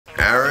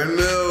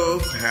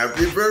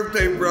Happy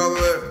birthday,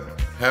 brother.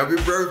 Happy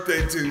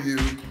birthday to you.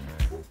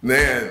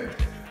 Man,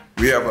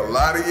 we have a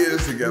lot of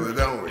years together,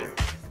 don't we?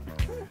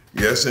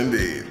 Yes,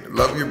 indeed.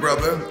 Love you,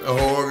 brother. The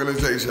whole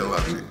organization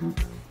loves you.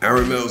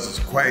 Aaron Mills is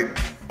quite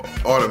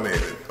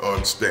automated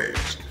on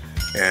stage.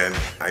 And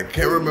I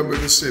can't remember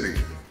the city,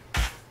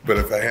 but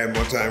if I had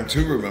more time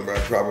to remember, I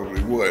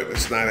probably would.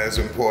 It's not as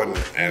important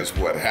as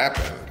what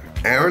happened.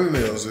 Aaron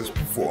Mills is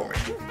performing,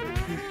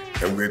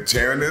 and we're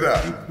tearing it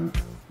up.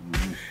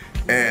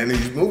 And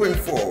he's moving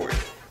forward,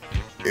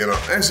 you know,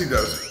 as he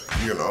does,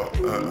 you know,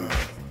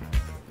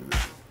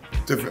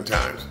 different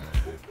times.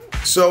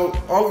 So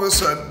all of a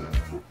sudden,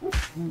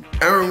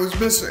 Aaron was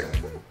missing.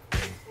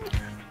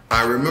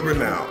 I remember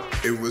now,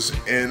 it was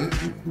in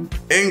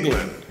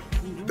England.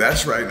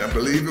 That's right, I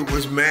believe it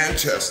was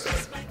Manchester,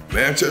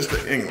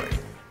 England.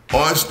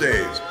 On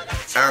stage,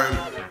 Aaron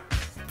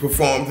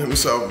performed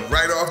himself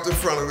right off the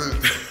front of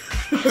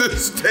the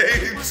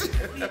stage.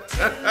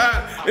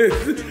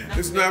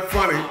 It's not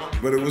funny,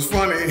 but it was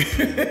funny.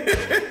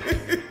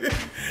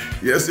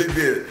 Yes, he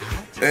did.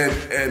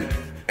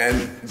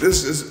 And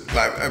this is,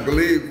 like, I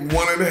believe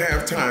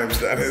 1.5 times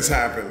that has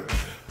happened.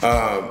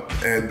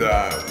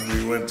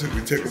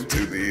 We took him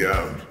to the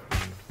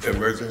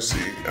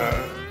emergency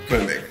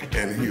clinic,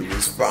 and he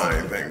was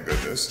fine, thank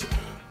goodness.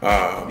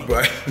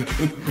 But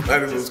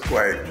it was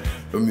quite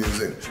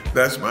amusing.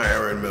 That's my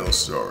Aaron Mills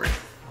story.